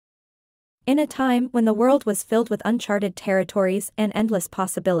In a time when the world was filled with uncharted territories and endless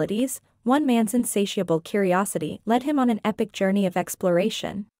possibilities, one man's insatiable curiosity led him on an epic journey of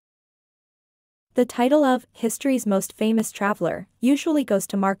exploration. The title of History's Most Famous Traveler usually goes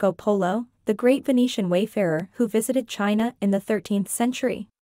to Marco Polo, the great Venetian wayfarer who visited China in the 13th century.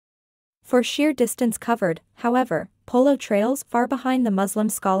 For sheer distance covered, however, Polo trails far behind the Muslim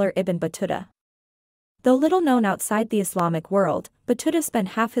scholar Ibn Battuta. Though little known outside the Islamic world, Battuta spent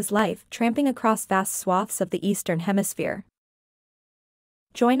half his life tramping across vast swaths of the Eastern Hemisphere.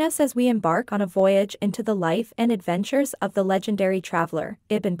 Join us as we embark on a voyage into the life and adventures of the legendary traveler,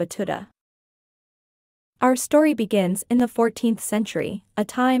 Ibn Battuta. Our story begins in the 14th century, a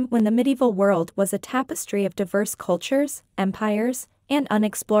time when the medieval world was a tapestry of diverse cultures, empires, and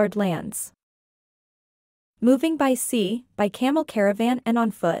unexplored lands. Moving by sea, by camel caravan and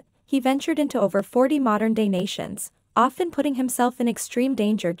on foot, he ventured into over 40 modern-day nations, often putting himself in extreme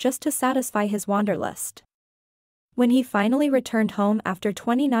danger just to satisfy his wanderlust. When he finally returned home after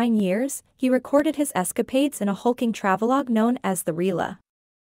 29 years, he recorded his escapades in a hulking travelogue known as the Rila.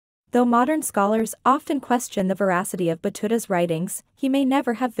 Though modern scholars often question the veracity of Battuta's writings, he may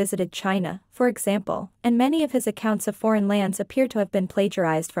never have visited China, for example, and many of his accounts of foreign lands appear to have been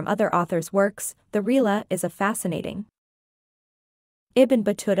plagiarized from other authors' works. The Rila is a fascinating. Ibn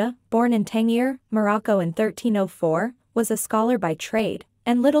Battuta, born in Tangier, Morocco in 1304, was a scholar by trade,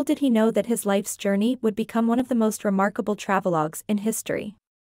 and little did he know that his life's journey would become one of the most remarkable travelogues in history.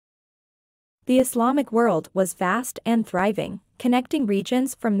 The Islamic world was vast and thriving, connecting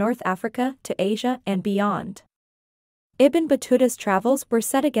regions from North Africa to Asia and beyond. Ibn Battuta's travels were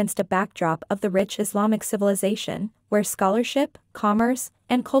set against a backdrop of the rich Islamic civilization, where scholarship, commerce,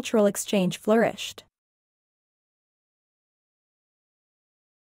 and cultural exchange flourished.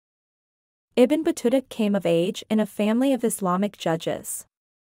 Ibn Battuta came of age in a family of Islamic judges.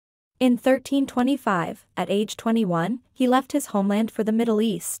 In 1325, at age 21, he left his homeland for the Middle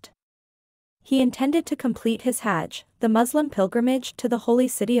East. He intended to complete his Hajj, the Muslim pilgrimage to the holy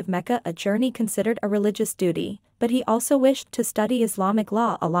city of Mecca, a journey considered a religious duty, but he also wished to study Islamic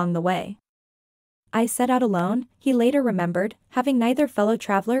law along the way. I set out alone, he later remembered, having neither fellow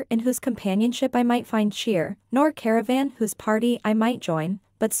traveler in whose companionship I might find cheer, nor caravan whose party I might join,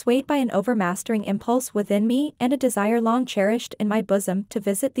 but swayed by an overmastering impulse within me and a desire long cherished in my bosom to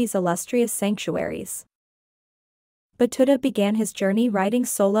visit these illustrious sanctuaries. Battuta began his journey riding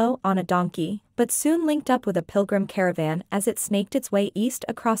solo on a donkey, but soon linked up with a pilgrim caravan as it snaked its way east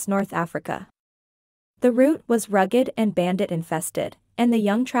across North Africa. The route was rugged and bandit-infested, and the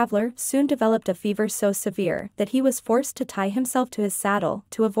young traveler soon developed a fever so severe that he was forced to tie himself to his saddle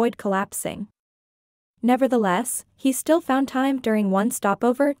to avoid collapsing. Nevertheless, he still found time during one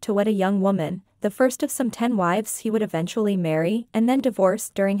stopover to wed a young woman, the first of some 10 wives he would eventually marry and then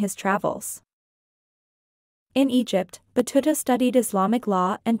divorce during his travels. In Egypt, Battuta studied Islamic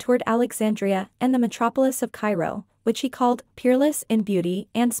law and toured Alexandria and the metropolis of Cairo, which he called peerless in beauty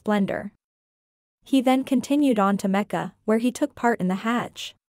and splendor. He then continued on to Mecca, where he took part in the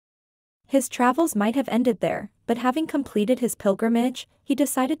Hajj. His travels might have ended there, but having completed his pilgrimage, he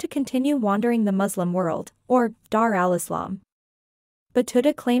decided to continue wandering the Muslim world, or Dar al-Islam.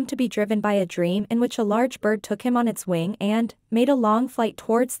 Battuta claimed to be driven by a dream in which a large bird took him on its wing and made a long flight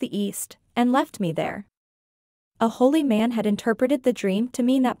towards the east, and left me there. A holy man had interpreted the dream to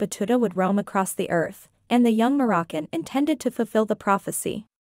mean that Battuta would roam across the earth, and the young Moroccan intended to fulfill the prophecy.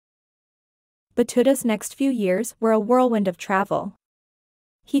 Battuta's next few years were a whirlwind of travel.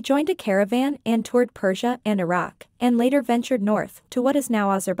 He joined a caravan and toured Persia and Iraq, and later ventured north to what is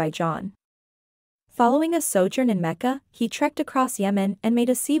now Azerbaijan. Following a sojourn in Mecca, he trekked across Yemen and made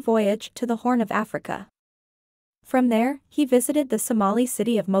a sea voyage to the Horn of Africa. From there, he visited the Somali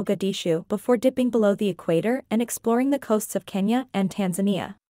city of Mogadishu before dipping below the equator and exploring the coasts of Kenya and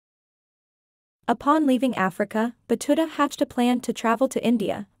Tanzania. Upon leaving Africa, Battuta hatched a plan to travel to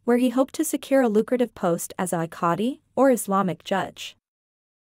India, where he hoped to secure a lucrative post as a qadi, or Islamic judge.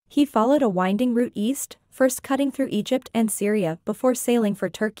 He followed a winding route east, first cutting through Egypt and Syria before sailing for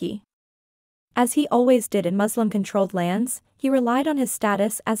Turkey. As he always did in Muslim-controlled lands, he relied on his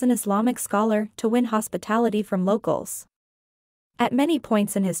status as an Islamic scholar to win hospitality from locals. At many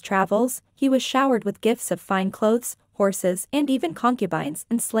points in his travels, he was showered with gifts of fine clothes, horses, and even concubines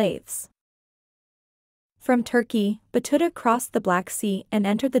and slaves. From Turkey, Battuta crossed the Black Sea and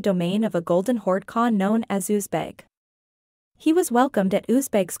entered the domain of a golden horde Khan known as Uzbeg. He was welcomed at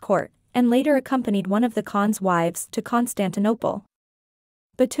Uzbeg's court, and later accompanied one of the Khan's wives to Constantinople.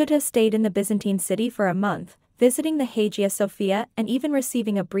 Battuta stayed in the Byzantine city for a month, visiting the Hagia Sophia and even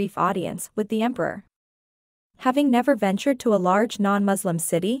receiving a brief audience with the emperor. Having never ventured to a large non-Muslim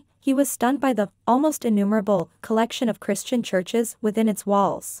city, he was stunned by the almost innumerable collection of Christian churches within its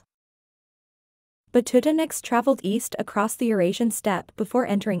walls. Battuta next traveled east across the Eurasian steppe before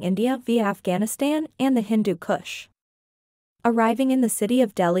entering India via Afghanistan and the Hindu Kush. Arriving in the city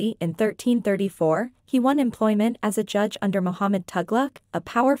of Delhi in 1334, he won employment as a judge under Muhammad Tughlaq, a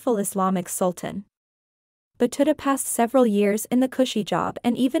powerful Islamic sultan. Battuta passed several years in the cushy job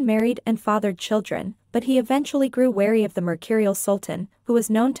and even married and fathered children, but he eventually grew wary of the mercurial sultan, who was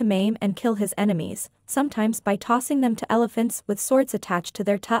known to maim and kill his enemies, sometimes by tossing them to elephants with swords attached to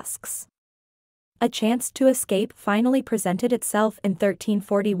their tusks. A chance to escape finally presented itself in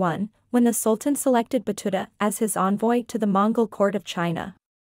 1341, when the Sultan selected Battuta as his envoy to the Mongol court of China.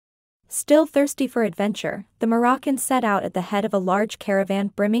 Still thirsty for adventure, the Moroccan set out at the head of a large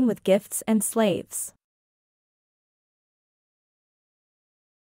caravan brimming with gifts and slaves.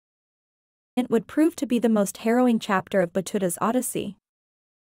 It would prove to be the most harrowing chapter of Battuta's odyssey.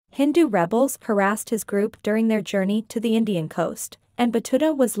 Hindu rebels harassed his group during their journey to the Indian coast, and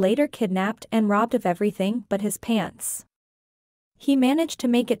Battuta was later kidnapped and robbed of everything but his pants. He managed to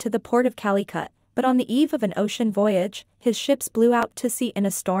make it to the port of Calicut, but on the eve of an ocean voyage, his ships blew out to sea in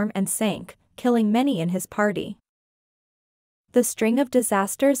a storm and sank, killing many in his party. The string of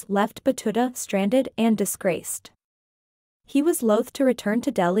disasters left Battuta stranded and disgraced. He was loath to return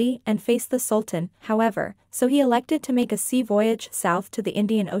to Delhi and face the Sultan, however, so he elected to make a sea voyage south to the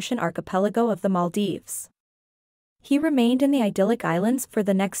Indian Ocean archipelago of the Maldives. He remained in the idyllic islands for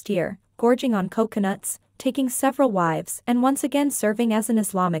the next year, gorging on coconuts, taking several wives and once again serving as an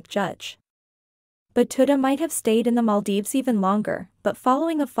Islamic judge. Battuta might have stayed in the Maldives even longer, but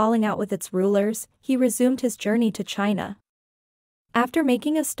following a falling out with its rulers, he resumed his journey to China. After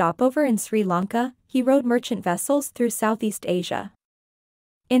making a stopover in Sri Lanka, he rode merchant vessels through Southeast Asia.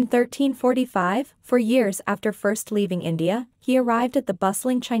 In 1345, 4 years after first leaving India, he arrived at the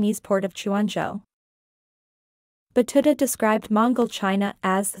bustling Chinese port of Quanzhou. Battuta described Mongol China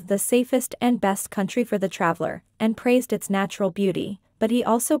as the safest and best country for the traveler, and praised its natural beauty, but he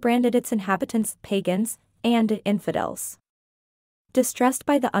also branded its inhabitants pagans and infidels. Distressed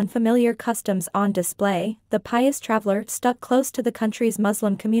by the unfamiliar customs on display, the pious traveler stuck close to the country's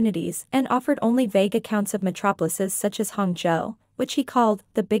Muslim communities and offered only vague accounts of metropolises such as Hangzhou, which he called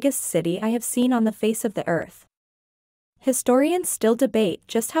the biggest city I have seen on the face of the earth. Historians still debate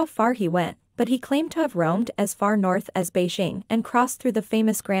just how far he went, but he claimed to have roamed as far north as Beijing and crossed through the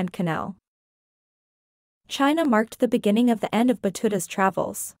famous Grand Canal. China marked the beginning of the end of Battuta's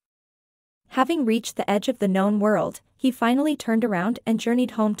travels. Having reached the edge of the known world, he finally turned around and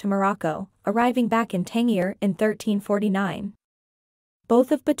journeyed home to Morocco, arriving back in Tangier in 1349.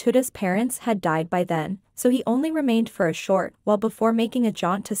 Both of Battuta's parents had died by then, so he only remained for a short while before making a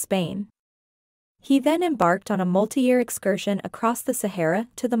jaunt to Spain. He then embarked on a multi-year excursion across the Sahara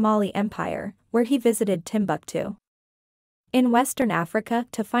to the Mali Empire, where he visited Timbuktu in Western Africa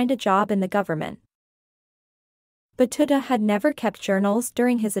to find a job in the government. Battuta had never kept journals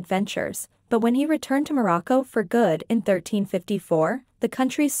during his adventures, but when he returned to Morocco for good in 1354, the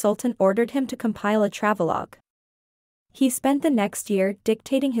country's sultan ordered him to compile a travelogue. He spent the next year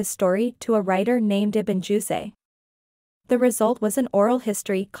dictating his story to a writer named Ibn Battuta. The result was an oral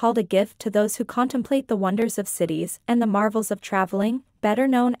history called a gift to those who contemplate the wonders of cities and the marvels of traveling, better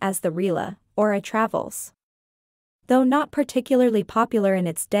known as the Rila, or a Travels. Though not particularly popular in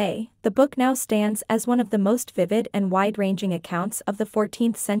its day, the book now stands as one of the most vivid and wide-ranging accounts of the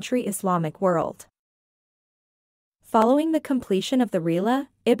 14th century Islamic world. Following the completion of the Rila,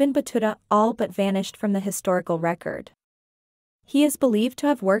 Ibn Battuta all but vanished from the historical record. He is believed to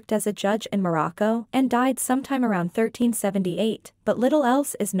have worked as a judge in Morocco and died sometime around 1378, but little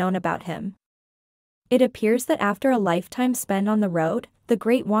else is known about him. It appears that after a lifetime spent on the road, the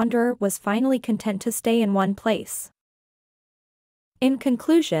great wanderer was finally content to stay in one place. In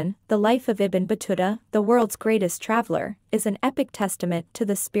conclusion, the life of Ibn Battuta, the world's greatest traveler, is an epic testament to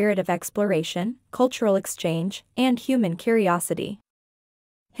the spirit of exploration, cultural exchange, and human curiosity.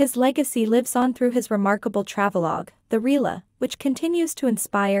 His legacy lives on through his remarkable travelogue, the Rila, which continues to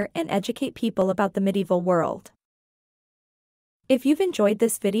inspire and educate people about the medieval world. If you've enjoyed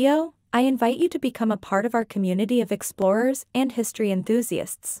this video, I invite you to become a part of our community of explorers and history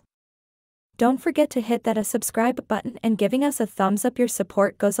enthusiasts. Don't forget to hit that subscribe button, and giving us a thumbs up. Your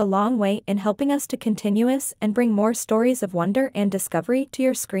support goes a long way in helping us to continuous and bring more stories of wonder and discovery to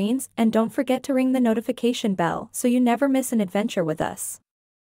your screens, and don't forget to ring the notification bell so you never miss an adventure with us.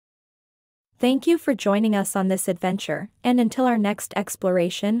 Thank you for joining us on this adventure, and until our next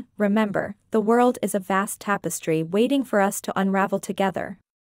exploration, remember, the world is a vast tapestry waiting for us to unravel together.